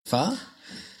far,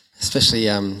 especially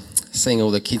seeing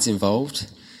all the kids involved.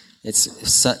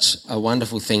 It's such a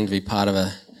wonderful thing to be part of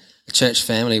a church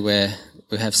family where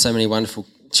we have so many wonderful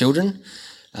children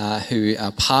who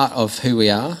are part of who we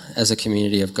are as a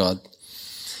community of God.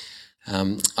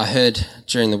 I heard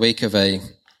during the week of a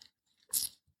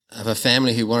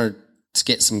family who wanted to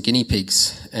get some guinea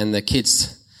pigs, and the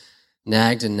kids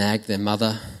nagged their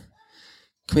mother,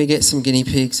 "Can we get some guinea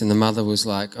pigs?" And the mother was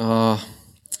like, "Oh,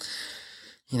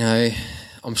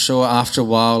 I'm sure after a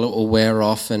while it will wear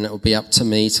off and it will be up to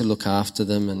me to look after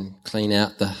them and clean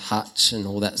out the hutch and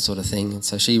all that sort of thing." And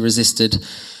so she resisted.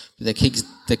 The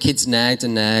kids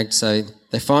nagged, so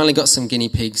they finally got some guinea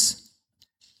pigs.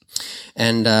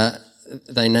 And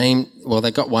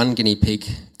they got one guinea pig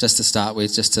just to start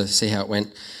with, just to see how it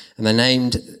went. And they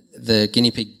named the guinea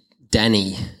pig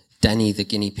Danny the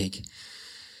guinea pig.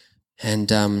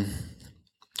 And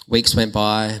weeks went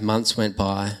by, months went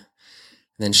by,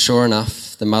 and then sure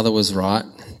enough, the mother was right.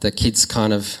 The kids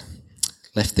kind of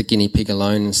left the guinea pig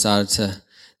alone and started to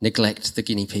neglect the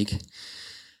guinea pig.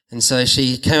 And so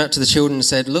she came up to the children and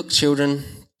said, "Look, children,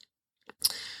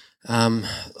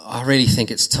 I really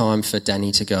think it's time for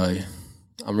Danny to go.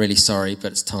 I'm really sorry,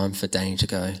 but it's time for Danny to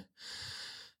go." And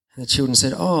the children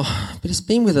said, "Oh, but he's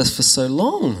been with us for so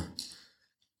long."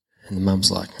 And the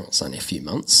mum's like, "Oh, it's only a few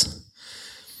months."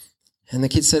 And the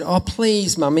kids said, "Oh,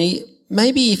 please, Mummy,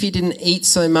 maybe if he didn't eat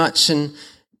so much, and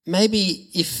maybe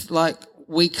if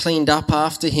we cleaned up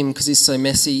after him because he's so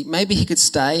messy, maybe he could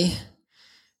stay."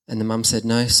 And the mum said,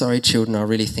 "No, sorry, children, I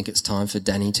really think it's time for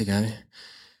Danny to go."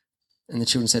 And the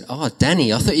children said, "Oh,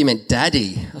 Danny, I thought you meant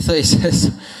Daddy. I thought you said it's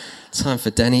time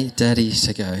for Daddy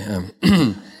to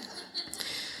go."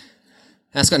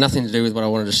 That's got nothing to do with what I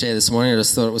wanted to share this morning. I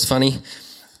just thought it was funny.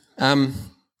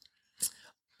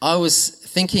 I was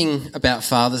thinking about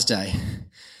Father's Day,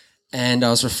 and I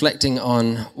was reflecting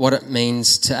on what it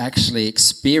means to actually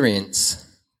experience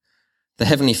the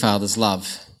Heavenly Father's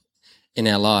love in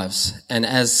our lives. And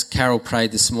as Carol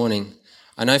prayed this morning,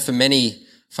 I know for many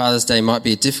Father's Day might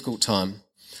be a difficult time,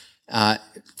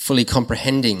 fully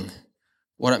comprehending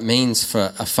what it means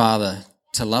for a father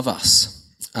to love us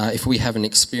if we haven't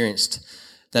experienced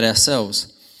that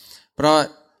ourselves. But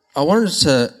I wanted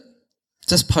to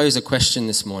just pose a question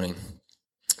this morning.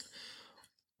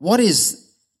 What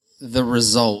is the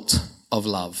result of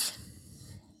love?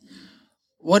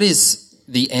 What is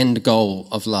the end goal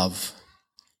of love?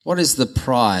 What is the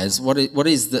prize? What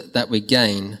is that we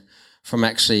gain from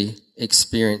actually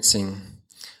experiencing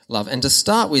love? And to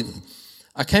start with,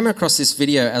 I came across this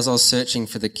video as I was searching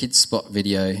for the Kids Spot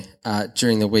video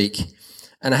during the week,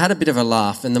 and I had a bit of a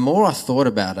laugh. And the more I thought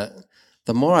about it,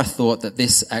 the more I thought that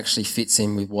this actually fits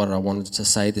in with what I wanted to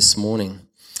say this morning.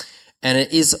 And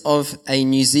it is of a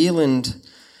New Zealand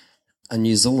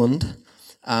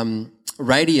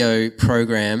radio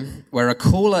program where a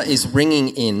caller is ringing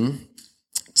in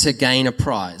to gain a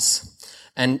prize.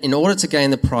 And in order to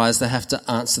gain the prize, they have to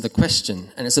answer the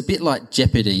question. And it's a bit like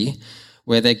Jeopardy,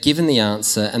 where they're given the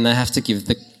answer and they have to give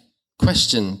the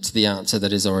question to the answer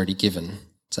that is already given.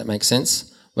 Does that make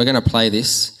sense? We're going to play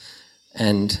this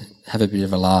and have a bit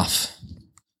of a laugh.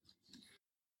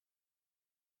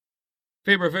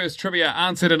 February 1st trivia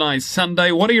answer tonight,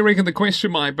 Sunday. What do you reckon the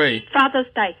question might be? Father's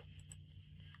Day.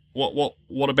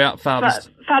 What about Father's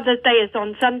Day? Father's Day is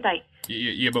on Sunday.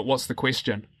 Yeah, but what's the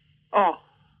question? Oh.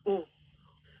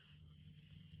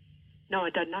 No, I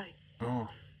don't know. Oh,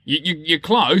 you're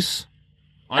close.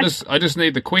 I just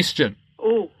need the question.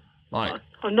 Oh.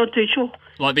 I'm not too sure.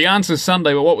 Like the answer's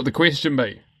Sunday, but what would the question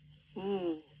be?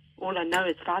 All I know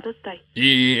is Father's Day. Yeah,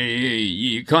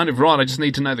 you're kind of right. I just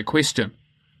need to know the question.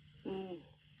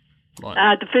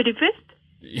 The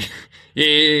 31st?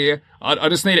 Yeah. I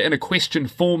just need it in a question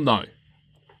form, though.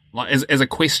 Like, as a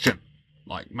question.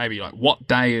 Like, maybe, what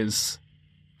day is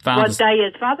Father's Day? What day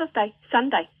is Father's Day?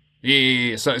 Sunday.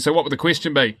 Yeah. So what would the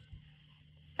question be?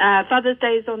 Father's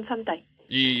Day is on Sunday.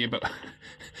 Yeah, but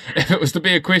if it was to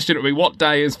be a question, it would be, what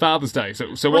day is Father's Day?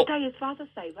 So what day is Father's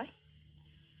Day, right?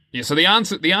 Yeah, so the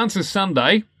answer's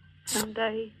Sunday.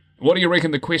 Sunday. What do you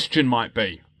reckon the question might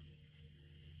be?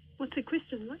 What's the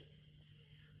question, right?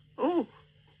 Oh,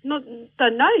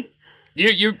 don't know.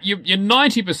 You're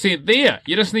 90% there.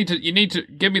 You need to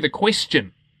give me the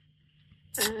question.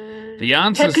 The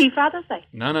answer. Happy Father's Day.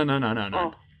 No.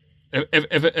 Oh.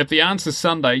 If the answer's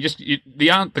Sunday,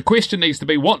 the question needs to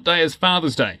be, what day is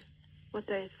Father's Day? What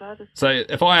day is Father's Day? So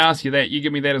if I ask you that, you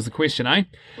give me that as the question, eh?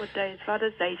 What day is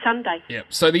Father's Day? Sunday. Yep.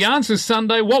 So the answer's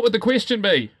Sunday. What would the question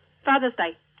be? Father's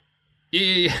Day.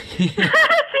 Yeah. See,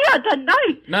 I don't know.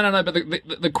 No. But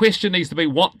the question needs to be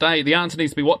what day. The answer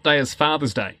needs to be what day is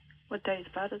Father's Day. What day is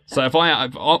Father's Day? So if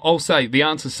I'll say the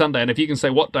answer's Sunday, and if you can say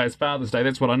what day is Father's Day,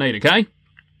 that's what I need, okay?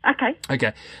 Okay.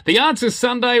 Okay. The answer's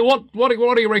Sunday. What do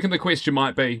you reckon the question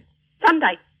might be?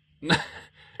 Sunday. No,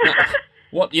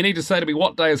 what you need to say to me,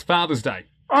 what day is Father's Day?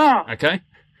 Oh, Okay.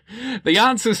 The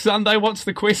answer's Sunday. What's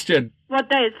the question? what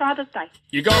day is Father's Day?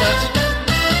 You got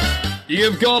it.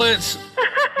 You've got it.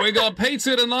 We got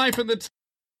pizza tonight for the...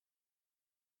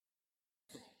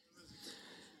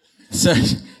 So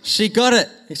she got it.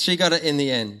 She got it in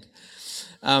the end.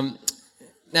 Now,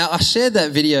 I shared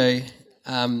that video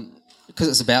because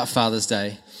it's about Father's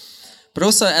Day. But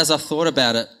also, as I thought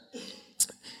about it,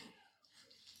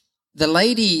 the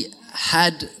lady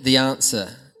had the answer.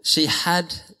 She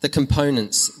had the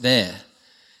components there.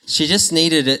 She just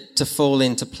needed it to fall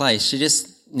into place. She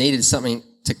just needed something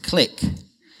to click.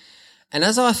 And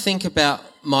as I think about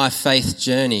my faith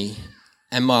journey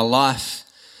and my life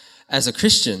as a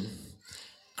Christian,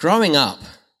 growing up,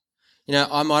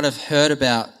 I might have heard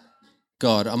about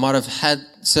God. I might have had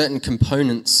certain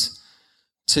components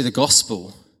to the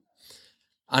gospel,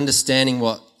 understanding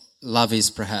what love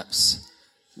is perhaps,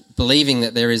 believing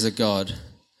that there is a God,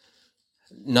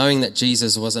 knowing that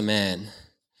Jesus was a man.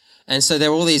 And so there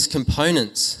are all these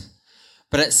components.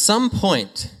 But at some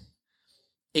point,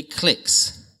 it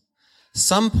clicks.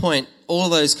 Some point, all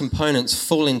those components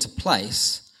fall into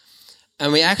place,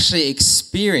 and we actually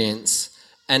experience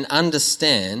and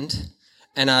understand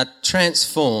and are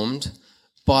transformed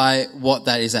by what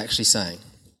that is actually saying.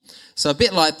 So a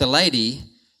bit like the lady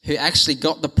who actually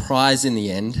got the prize in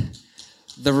the end,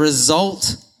 the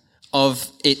result of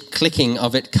it clicking,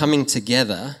 of it coming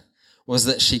together, was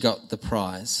that she got the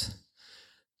prize.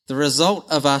 The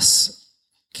result of us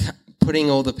putting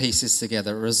all the pieces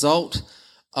together, the result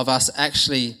of us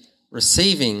actually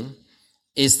receiving,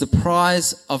 is the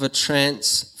prize of a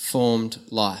transformed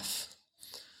life,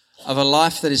 of a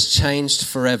life that is changed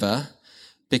forever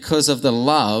because of the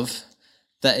love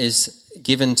that is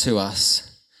given to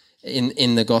us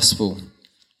in the gospel.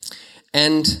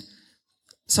 And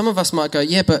some of us might go,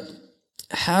 yeah, but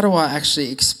how do I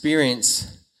actually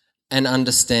experience and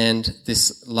understand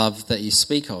this love that you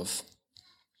speak of?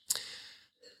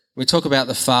 We talk about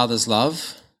the Father's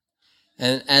love,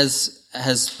 and as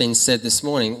has been said this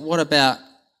morning, what about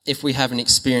if we haven't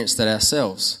experienced that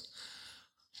ourselves?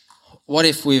 What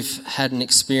if we've had an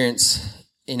experience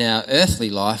in our earthly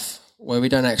life where we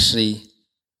don't actually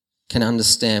can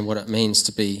understand what it means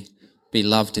to be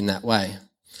loved in that way?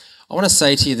 I want to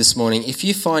say to you this morning, if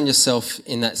you find yourself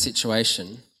in that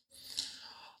situation,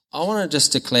 I want to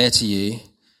just declare to you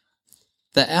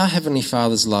that our Heavenly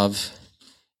Father's love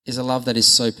is a love that is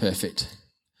so perfect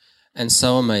and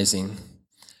so amazing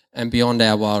and beyond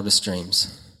our wildest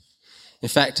dreams. In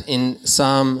fact, in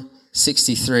Psalm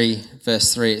 63,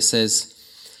 verse 3, it says,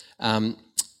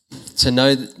 to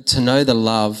know the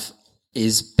love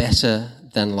is better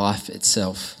than life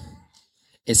itself.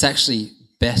 It's actually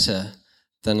better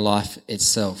than life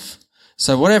itself.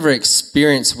 So whatever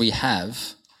experience we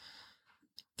have,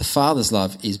 the Father's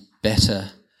love is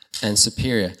better and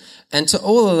superior. And to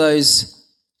all of those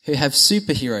who have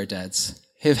superhero dads,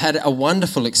 who've had a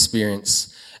wonderful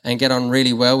experience and get on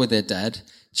really well with their dad,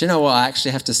 do you know what? I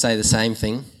actually have to say the same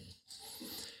thing.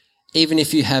 Even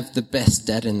if you have the best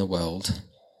dad in the world,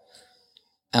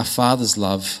 our Father's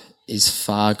love is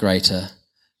far greater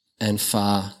and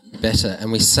far better.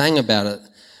 And we sang about it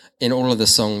in all of the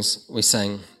songs we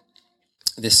sang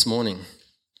this morning.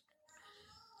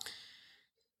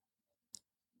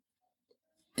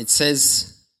 It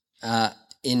says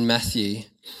in Matthew,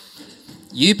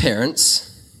 you parents,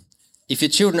 if your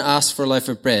children ask for a loaf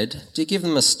of bread, do you give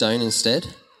them a stone instead?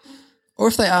 Or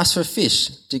if they ask for a fish,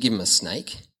 do you give them a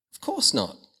snake? Of course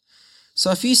not.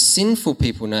 So if you sinful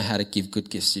people know how to give good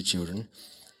gifts to your children,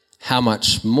 how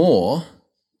much more,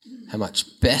 how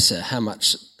much better, how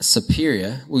much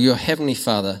superior will your Heavenly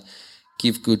Father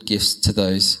give good gifts to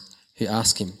those who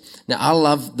ask Him? Now, I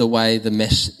love the way the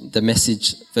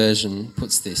Message version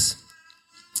puts this.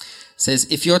 It says,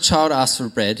 if your child asks for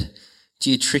bread, do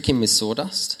you trick him with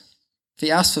sawdust? If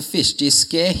he asks for fish, do you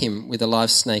scare him with a live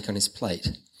snake on his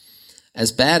plate?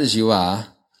 As bad as you are,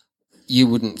 you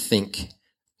wouldn't think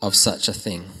of such a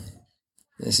thing.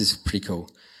 This is pretty cool.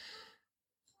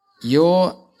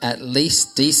 You're at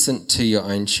least decent to your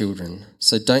own children,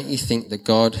 so don't you think that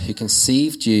God, who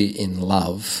conceived you in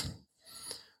love,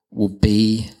 will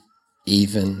be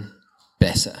even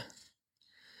better?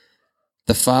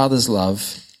 The Father's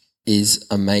love is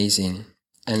amazing,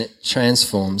 and it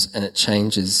transforms and it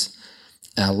changes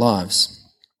our lives.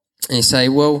 And you say,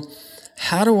 well,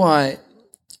 how do I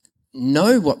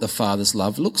know what the Father's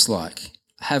love looks like?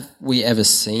 Have we ever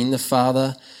seen the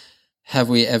Father? have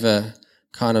we ever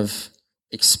kind of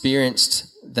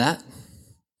experienced that?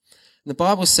 The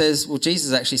Bible says, well,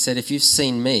 Jesus actually said, if you've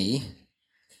seen me,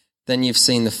 then you've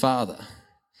seen the Father.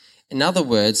 In other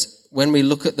words, when we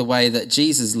look at the way that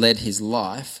Jesus led his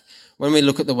life, when we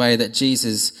look at the way that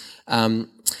Jesus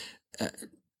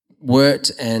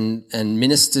worked and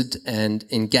ministered and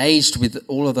engaged with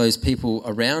all of those people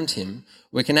around him,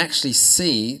 we can actually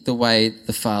see the way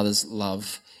the Father's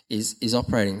love is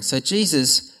operating. So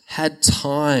Jesus had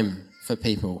time for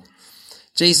people.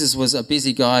 Jesus was a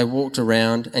busy guy, walked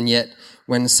around, and yet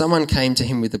when someone came to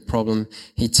him with a problem,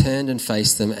 he turned and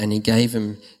faced them and he gave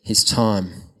them his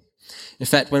time. In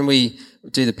fact, when we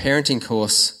do the parenting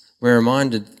course, we're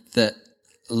reminded that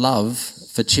love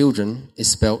for children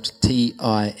is spelt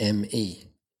T-I-M-E.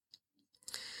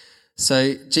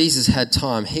 So Jesus had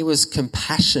time. He was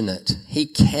compassionate. He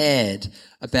cared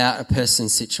about a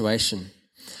person's situation.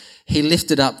 He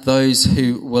lifted up those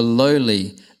who were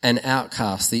lowly and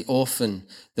outcast, the orphan,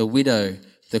 the widow,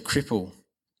 the cripple.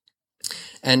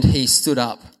 And he stood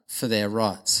up for their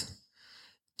rights.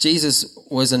 Jesus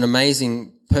was an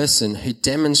amazing person who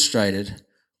demonstrated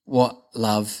what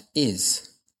love is.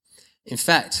 In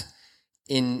fact,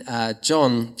 in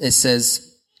John, it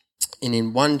says,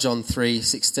 in 1 John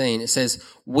 3:16, it says,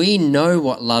 we know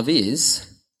what love is,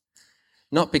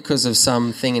 not because of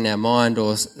something in our mind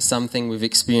or something we've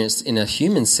experienced in a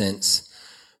human sense,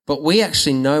 but we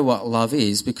actually know what love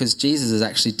is because Jesus has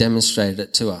actually demonstrated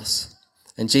it to us.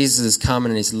 And Jesus has come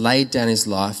and he's laid down his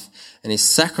life and he's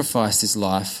sacrificed his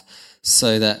life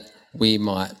so that we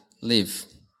might live.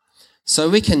 So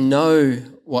we can know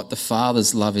what the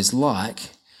Father's love is like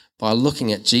by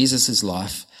looking at Jesus'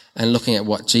 life and looking at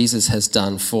what Jesus has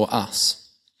done for us.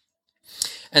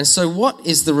 And so what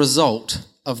is the result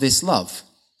of this love?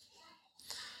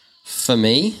 For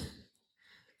me,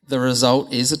 the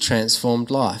result is a transformed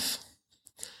life.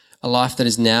 A life that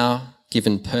is now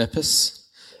given purpose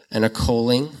and a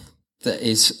calling that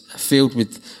is filled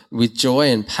with joy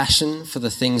and passion for the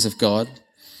things of God.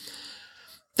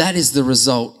 That is the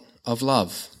result of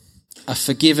love. A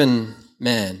forgiven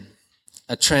man,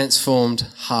 a transformed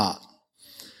heart.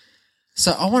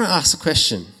 So I want to ask the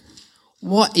question,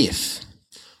 what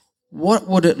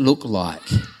would it look like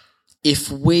if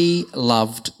we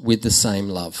loved with the same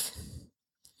love?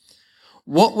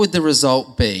 What would the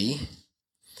result be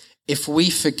if we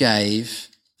forgave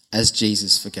as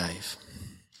Jesus forgave?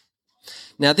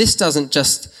 Now, this doesn't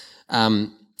just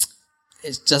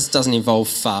doesn't involve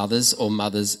fathers or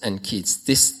mothers and kids.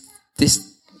 This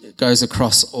goes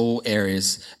across all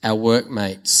areas, our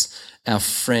workmates, our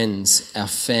friends, our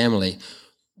family.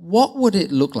 What would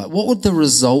it look like? What would the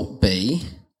result be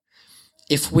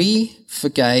if we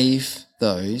forgave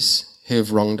those who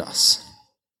have wronged us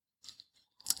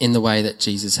in the way that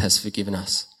Jesus has forgiven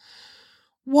us?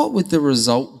 What would the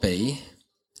result be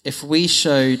if we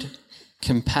showed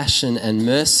compassion and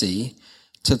mercy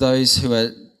to those who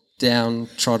are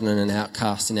downtrodden and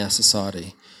outcast in our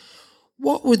society?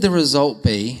 What would the result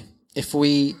be if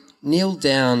we kneeled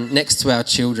down next to our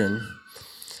children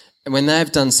and when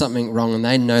they've done something wrong and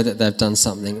they know that they've done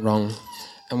something wrong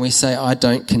and we say, I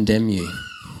don't condemn you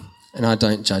and I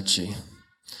don't judge you?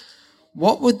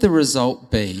 What would the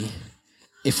result be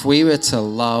if we were to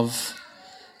love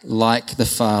like the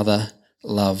Father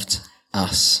loved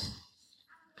us?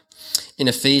 In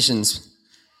Ephesians,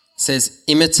 it says,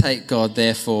 imitate God,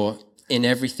 therefore, in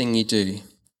everything you do,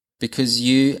 because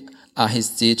you are his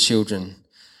dear children.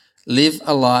 Live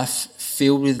a life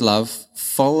filled with love,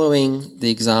 following the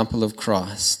example of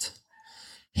Christ.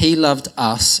 He loved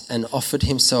us and offered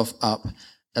himself up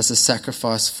as a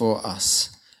sacrifice for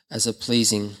us, as a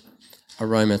pleasing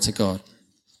aroma to God.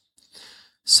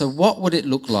 So what would it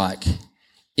look like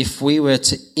if we were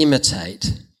to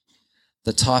imitate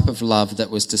the type of love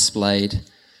that was displayed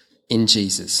in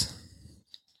Jesus?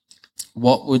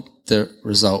 What would the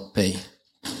result be?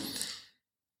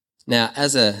 Now,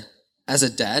 as a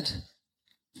dad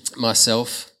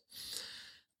myself,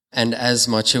 and as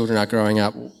my children are growing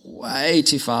up way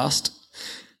too fast,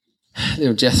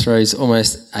 little Jethro's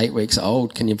almost 8 weeks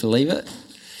old, can you believe it?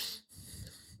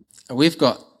 We've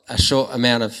got a short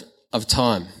amount of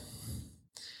time.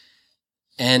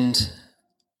 And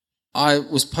I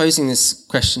was posing this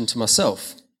question to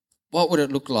myself. What would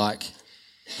it look like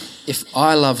if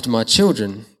I loved my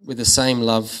children with the same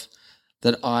love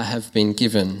that I have been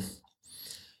given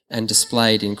and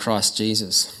displayed in Christ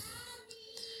Jesus?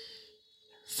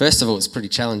 First of all, it's pretty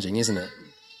challenging, isn't it?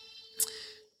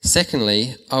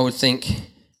 Secondly, I would think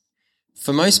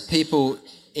for most people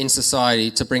in society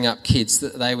to bring up kids,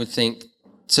 that they would think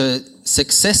to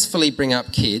successfully bring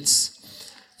up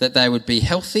kids, that they would be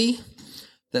healthy,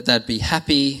 that they'd be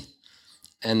happy,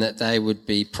 and that they would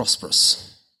be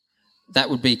prosperous. That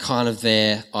would be kind of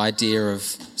their idea of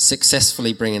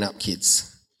successfully bringing up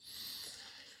kids.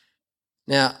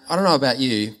 Now, I don't know about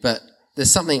you, but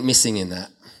there's something missing in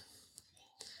that.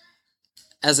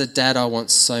 As a dad, I want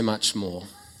so much more.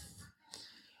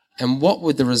 And what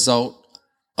would the result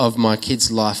of my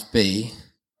kids' life be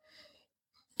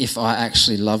if I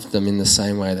actually loved them in the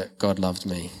same way that God loved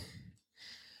me?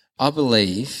 I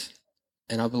believe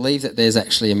that there's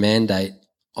actually a mandate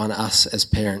on us as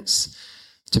parents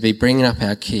to be bringing up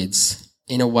our kids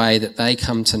in a way that they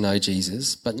come to know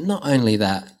Jesus, but not only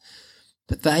that,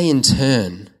 but they in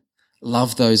turn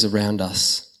love those around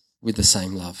us with the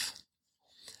same love,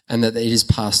 and that it is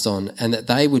passed on, and that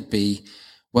they would be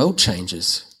world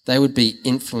changers. They would be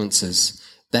influencers.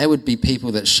 They would be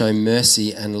people that show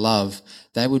mercy and love.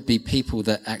 They would be people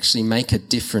that actually make a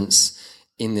difference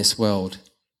in this world,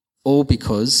 all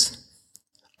because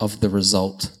of the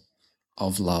result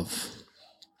of love.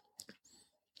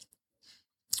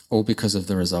 All because of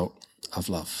the result of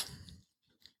love.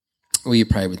 Will you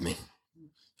pray with me?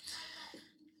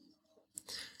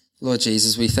 Lord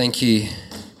Jesus, we thank you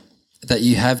that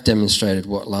you have demonstrated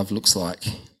what love looks like,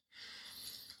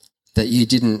 that you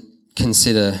didn't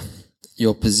consider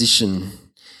your position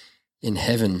in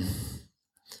heaven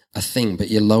a thing, but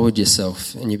you lowered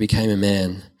yourself and you became a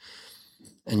man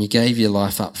and you gave your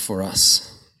life up for us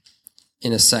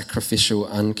in a sacrificial,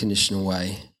 unconditional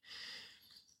way.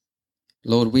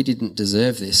 Lord, we didn't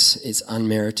deserve this. It's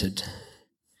unmerited.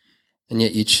 And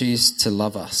yet you choose to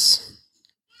love us.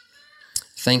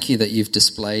 Thank you that you've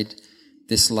displayed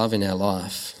this love in our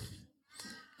life.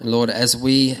 And Lord, as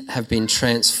we have been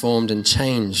transformed and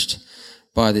changed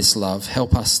by this love,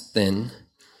 help us then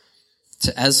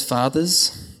to, as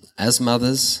fathers, as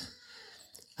mothers,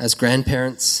 as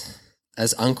grandparents,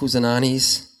 as uncles and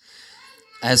aunties,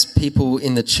 as people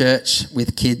in the church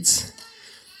with kids,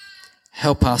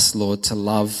 help us, Lord, to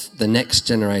love the next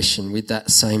generation with that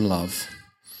same love,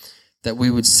 that we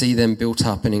would see them built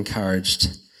up and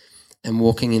encouraged and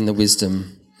walking in the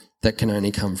wisdom that can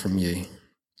only come from you.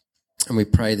 And we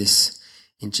pray this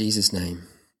in Jesus' name.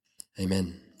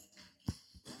 Amen.